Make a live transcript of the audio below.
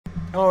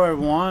Hello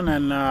everyone,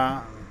 and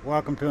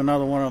welcome to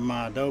another one of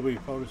my Adobe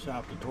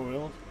Photoshop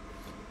tutorials.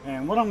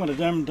 And what I'm going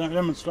to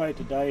demonstrate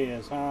today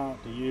is how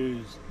to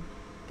use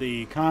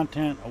the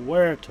Content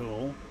Aware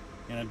tool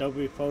in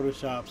Adobe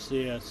Photoshop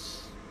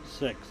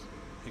CS6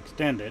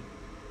 Extended.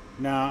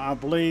 Now, I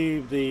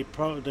believe they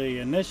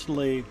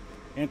initially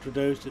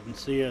introduced it in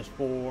CS4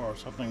 or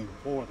something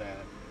before that.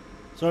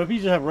 So if you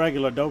just have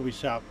regular Adobe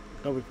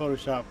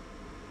Photoshop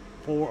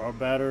 4 or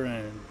better,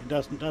 and it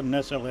doesn't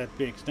necessarily have to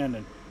be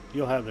extended,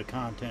 you'll have the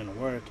Content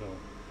Aware tool.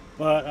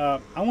 But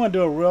I want to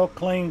do a real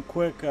clean,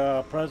 quick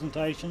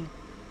presentation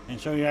and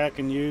show you how I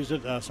can use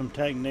it, some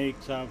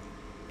techniques I've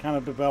kind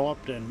of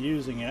developed and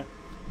using it.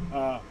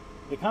 The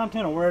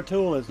Content Aware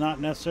tool is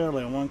not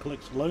necessarily a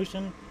one-click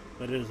solution,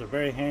 but it is a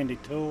very handy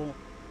tool.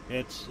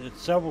 It's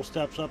several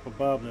steps up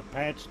above the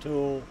patch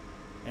tool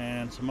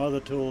and some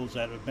other tools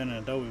that have been in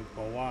Adobe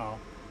for a while,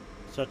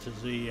 such as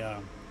the see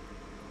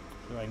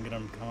if I can get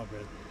them to come up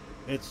with.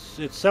 It's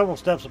several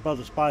steps above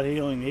the spot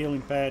healing, the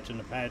healing patch, and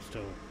the patch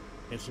tool.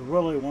 It's a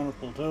really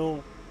wonderful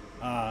tool.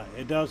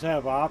 It does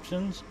have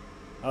options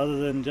other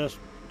than just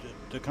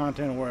the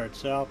Content Aware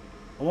itself.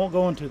 I won't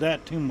go into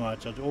that too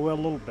much. I will a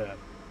little bit,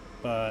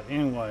 but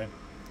anyway,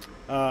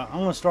 I'm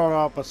going to start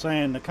off by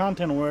saying the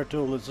Content Aware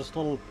tool is just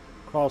little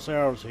cross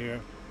arrows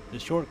here. The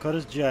shortcut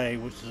is J,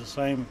 which is the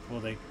same for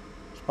the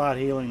spot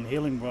healing, the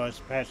healing brush,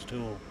 patch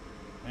tool,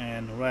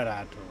 and the red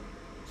eye tool.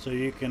 So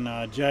you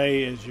can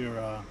J is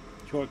your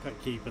shortcut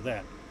key for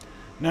that.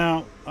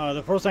 Now,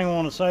 the first thing I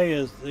want to say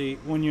is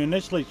when you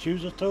initially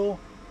choose a tool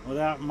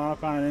without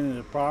modifying any of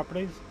the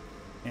properties,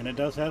 and it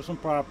does have some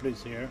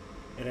properties here,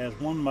 it has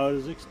one mode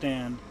is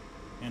extend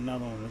and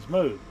another one is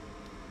move.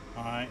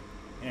 Alright,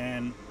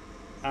 and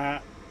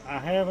I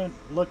haven't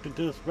looked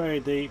into this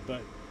very deep,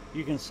 but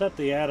you can set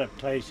the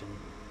adaptation,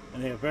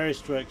 and they have very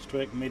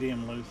strict,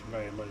 medium, loose, and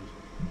very loose.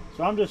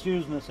 So I'm just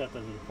using this at the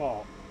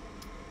default.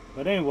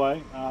 But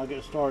anyway, I'll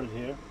get started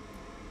here.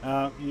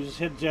 You just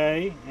hit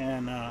J,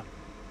 and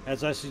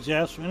as I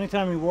suggest,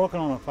 anytime you're working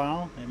on a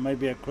file, it may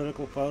be a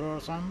critical photo or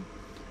something,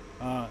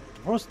 the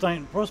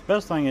first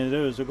best thing to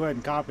do is to go ahead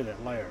and copy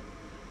that layer.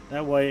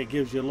 That way it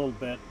gives you a little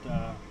bit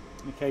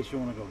in case you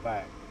want to go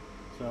back.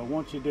 So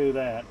once you do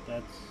that,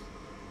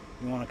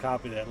 you want to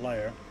copy that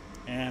layer,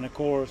 and of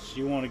course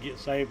you want to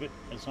save it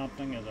as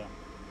something as a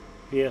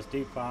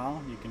PSD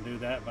file. You can do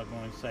that by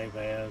going Save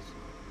As,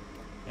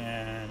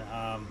 and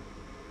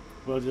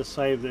we'll just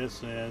save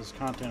this as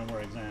Content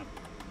Aware example.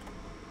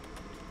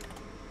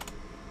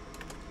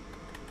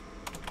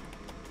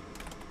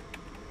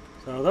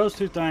 So those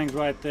two things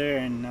right there,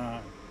 and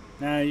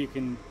now your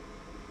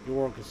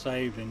work is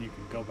saved and you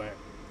can go back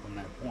from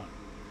that point.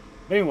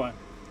 But anyway,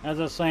 as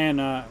I was saying,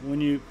 when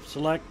you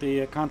select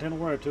the Content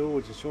Aware tool,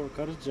 which is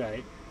shortcut is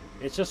J,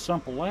 it's just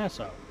simple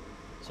lasso.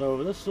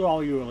 So this is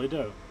all you really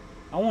do.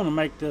 I want to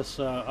make this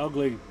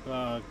ugly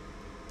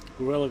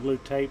Gorilla Glue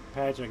tape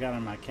patch I got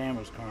on my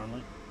canvas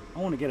currently. I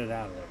want to get it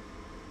out of there.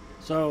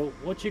 So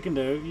what you can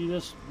do, you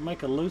just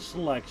make a loose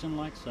selection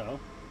like so,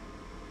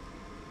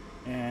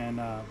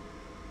 and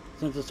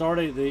since it's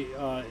already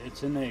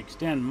it's in the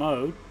extend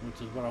mode,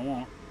 which is what I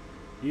want,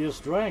 you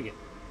just drag it,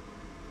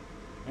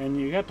 and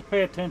you have to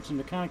pay attention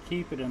to kind of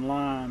keep it in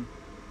line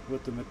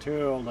with the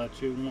material that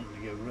you want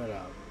to get rid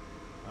of.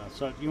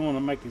 So you want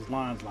to make these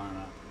lines line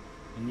up,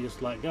 and you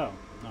just let go.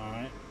 All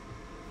right.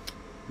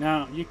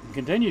 Now you can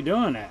continue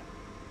doing that.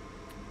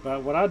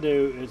 But what I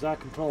do is I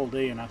Control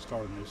D and I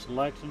start a new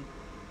selection.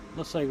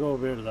 Let's say go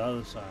over here to the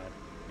other side,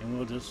 and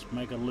we'll just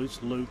make a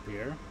loose loop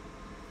here.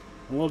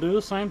 And we'll do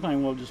the same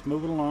thing. We'll just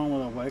move it along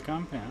with our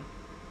Wacom pen,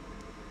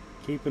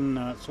 keeping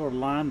sort of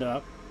lined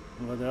up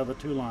with the other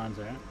two lines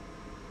there,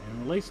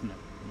 and releasing it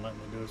and letting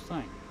it do its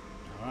thing.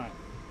 Alright.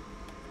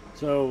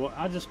 So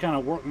I just kind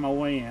of work my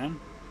way in.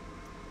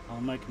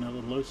 I'll make another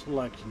loose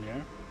selection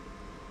here,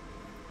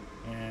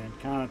 and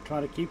kind of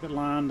try to keep it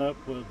lined up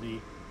with the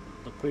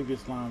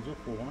previous lines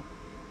before.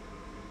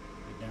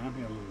 Get down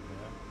here a little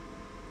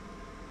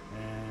bit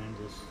and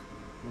just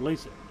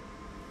release it.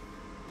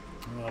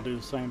 And I'll do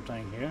the same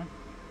thing here.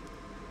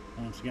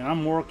 Once again,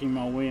 I'm working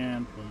my way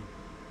in from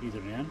either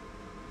end,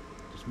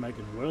 just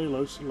making a really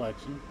low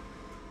selection.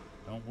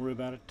 Don't worry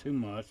about it too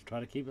much. Try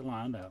to keep it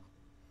lined up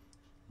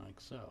like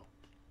so,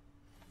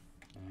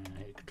 and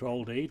hit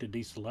Control D to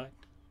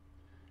deselect,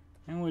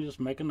 and we'll just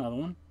make another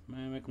one.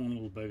 Make one a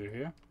little bigger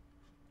here.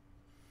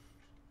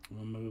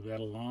 We'll move that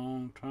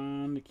along,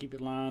 trying to keep it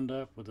lined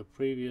up with the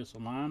previous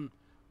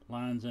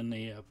lines in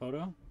the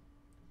photo,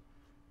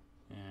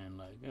 and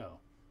let it go.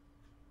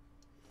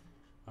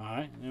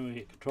 Alright, then we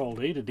hit Control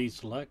D to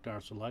deselect our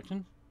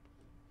selection.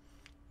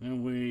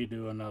 Then we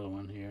do another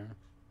one here.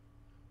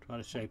 Try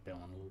to shape that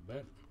one a little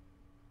bit.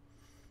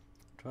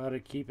 Try to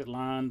keep it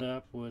lined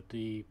up with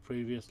the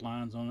previous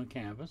lines on the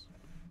canvas.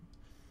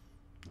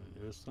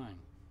 Do this thing.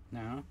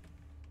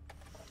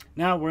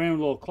 Now we're in a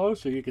little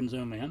closer. You can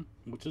zoom in,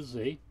 which is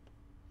Z,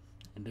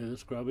 and do the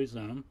scrubby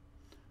zoom.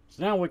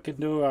 So now we can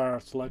do our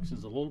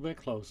selections a little bit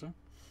closer.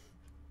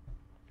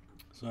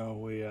 So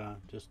we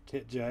just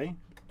hit J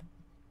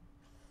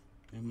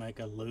and make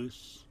a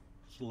loose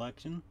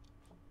selection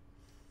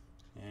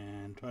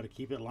and try to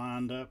keep it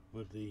lined up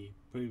with the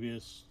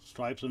previous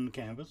stripes on the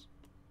canvas.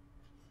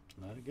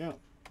 Let it go.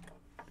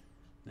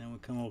 Then we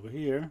come over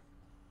here,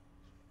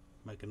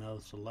 make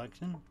another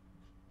selection,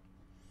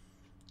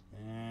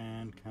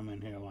 and come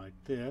in here like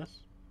this.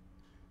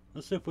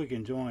 Let's see if we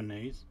can join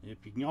these.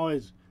 If you can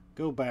always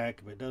go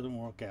back if it doesn't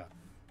work out.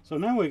 So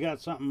now we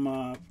got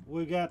something,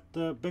 we got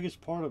the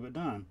biggest part of it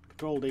done.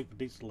 Control D for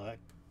deselect.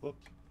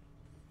 Whoops.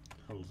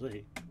 Control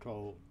Z.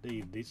 Control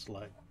D,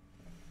 deselect.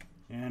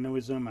 And then we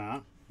zoom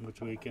out,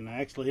 which we can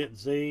actually hit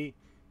Z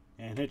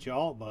and hit your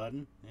Alt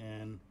button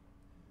and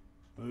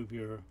move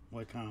your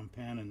Wacom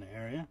pen in the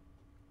area.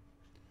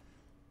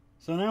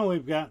 So now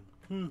we've got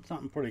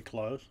something pretty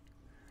close.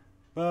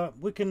 But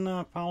we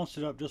can polish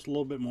it up just a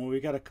little bit more. We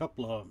got a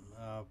couple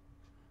of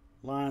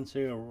lines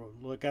here.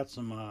 We got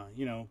some,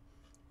 you know,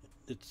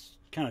 it's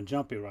kind of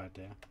jumpy right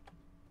there.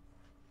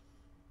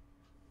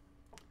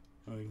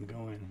 So we can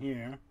go in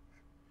here,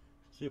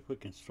 see if we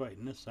can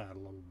straighten this out a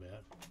little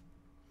bit.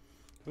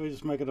 So we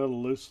just make it a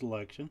loose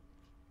selection.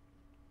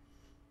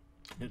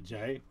 Hit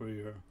J for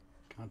your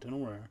content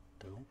aware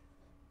tool.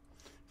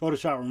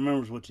 Photoshop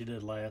remembers what you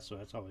did last, so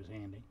that's always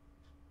handy.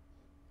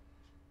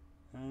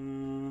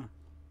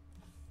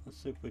 Let's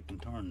see if we can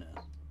turn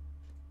this.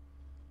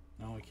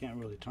 No, we can't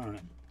really turn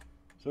it.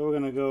 So we're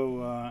going to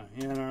go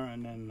enter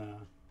and then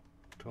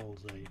Control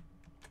Z.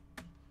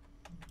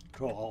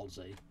 Control Alt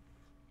Z.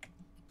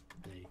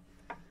 D.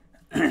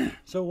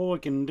 So what we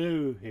can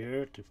do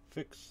here to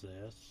fix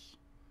this,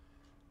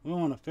 we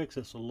want to fix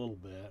this a little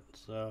bit.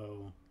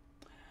 So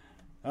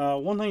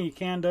one thing you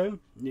can do,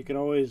 you can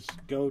always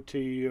go to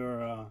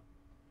your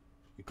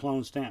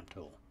clone stamp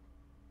tool.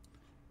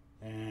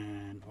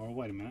 And, or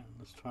wait a minute,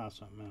 let's try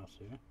something else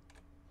here.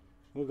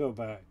 We'll go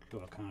back to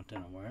our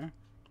content aware.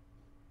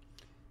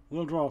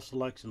 We'll draw a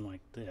selection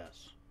like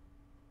this.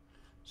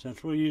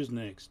 Since we're using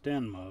the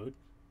extend mode,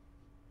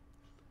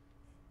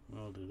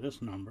 we'll do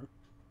this number.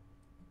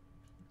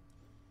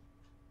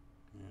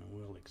 And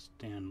we'll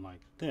extend like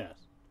this.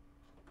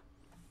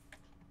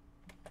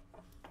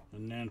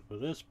 And then for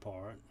this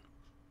part,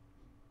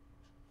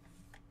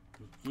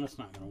 that's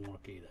not going to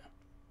work either.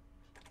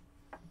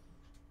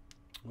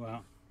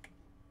 Well,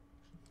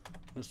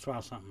 let's try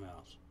something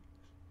else.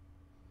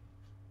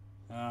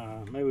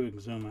 Maybe we can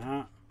zoom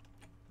out.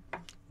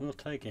 We'll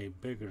take a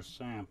bigger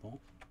sample.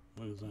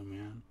 We'll zoom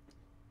in.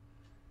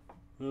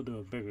 We'll do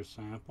a bigger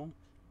sample.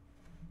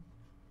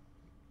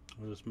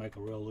 We'll just make a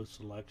real loose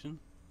selection.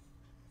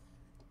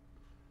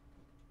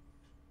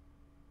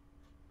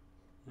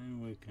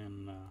 And we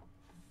can,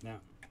 now,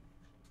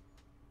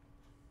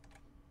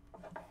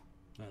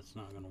 that's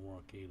not going to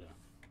work either.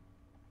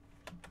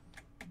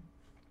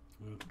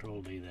 We'll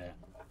Control D that.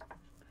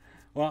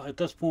 Well, at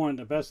this point,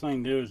 the best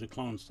thing to do is the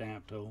clone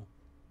stamp tool.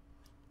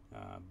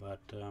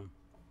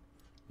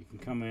 You can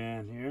come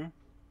in here,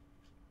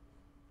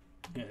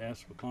 hit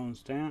S for clone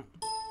stamp,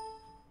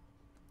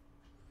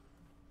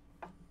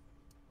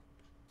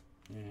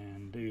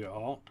 and do your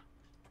Alt,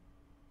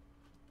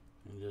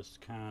 and just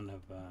kind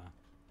of,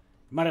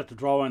 you might have to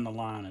draw in the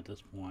line at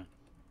this point.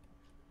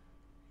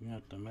 You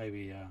have to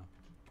maybe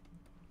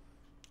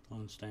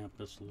clone stamp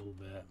this a little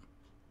bit.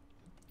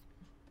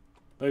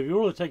 But if you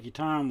really take your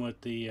time with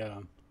the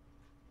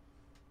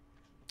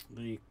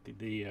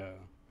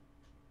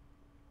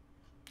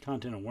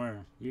content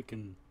aware, you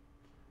can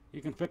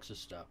fix this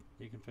stuff.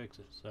 You can fix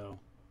it. So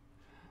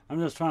I'm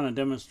just trying to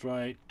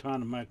demonstrate,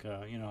 trying to make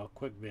a a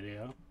quick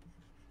video,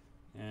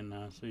 and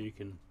so you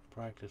can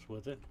practice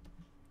with it.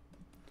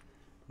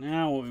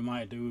 Now what we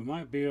might do, we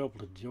might be able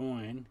to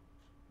join.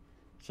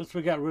 Since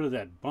we got rid of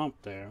that bump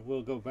there,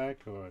 we'll go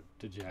back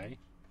to J.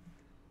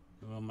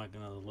 We'll make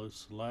another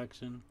loose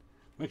selection.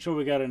 Make sure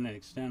we got it in the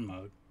extend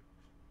mode.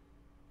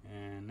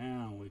 And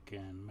now we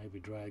can maybe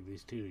drag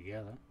these two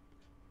together.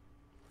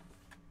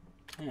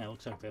 Yeah, it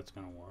looks like that's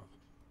going to work.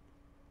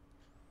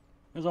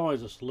 There's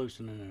always a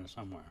solution in there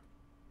somewhere.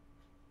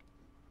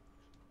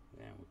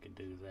 Yeah, we can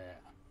do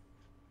that.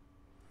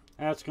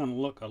 That's going to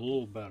look a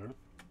little better.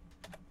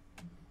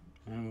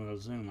 And we'll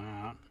zoom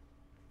out.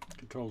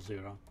 Control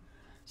 0.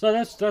 So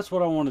that's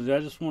what I wanted to do. I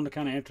just wanted to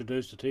kind of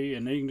introduce it to you.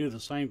 And then you can do the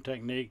same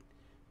technique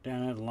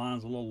down there. The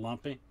line's a little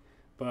lumpy.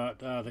 But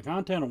the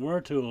content aware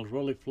tool is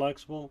really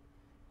flexible.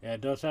 It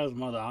does have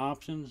some other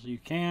options. You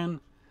can,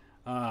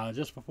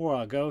 just before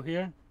I go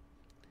here,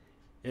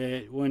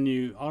 when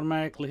you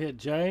automatically hit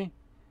J,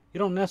 you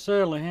don't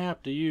necessarily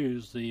have to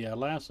use the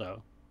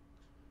lasso.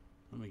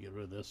 Let me get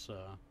rid of this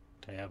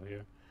tab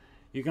here.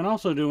 You can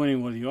also do any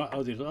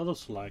of these other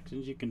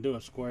selections. You can do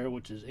a square,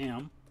 which is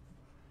M,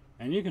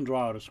 and you can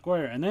draw out a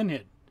square and then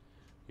hit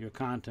your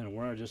content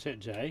aware. Just hit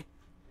J,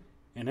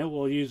 and it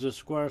will use the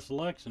square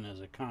selection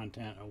as a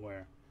content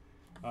aware.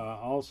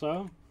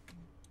 Also,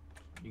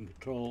 you can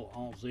Control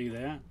Alt Z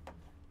that.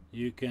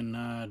 You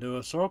can do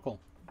a circle,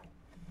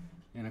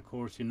 and of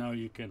course,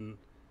 you can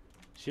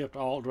Shift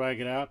Alt drag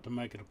it out to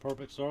make it a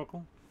perfect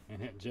circle,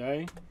 and hit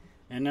J,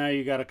 and now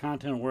you got a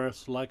content aware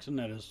selection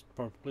that is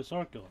perfectly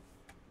circular.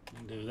 You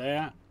can do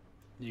that.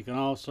 You can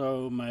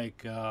also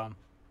make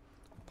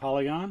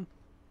polygon,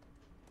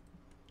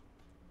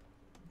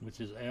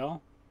 which is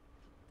L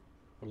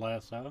for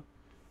lasso,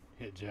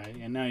 hit J,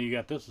 and now you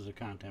got this as a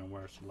content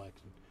aware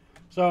selection.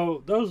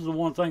 So those are the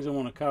one things I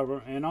want to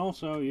cover, and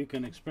also you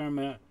can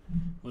experiment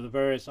with the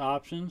various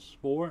options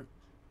for it.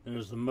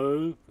 There's the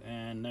move,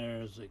 and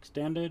there's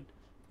extended,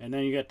 and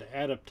then you got the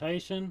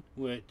adaptation,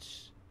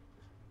 which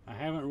I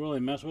haven't really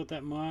messed with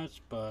that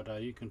much,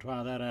 but you can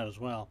try that out as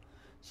well.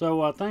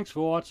 So thanks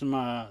for watching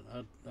my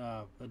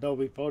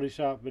Adobe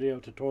Photoshop video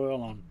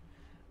tutorial on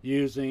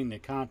using the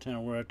content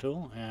aware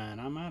tool, and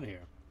I'm out of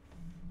here.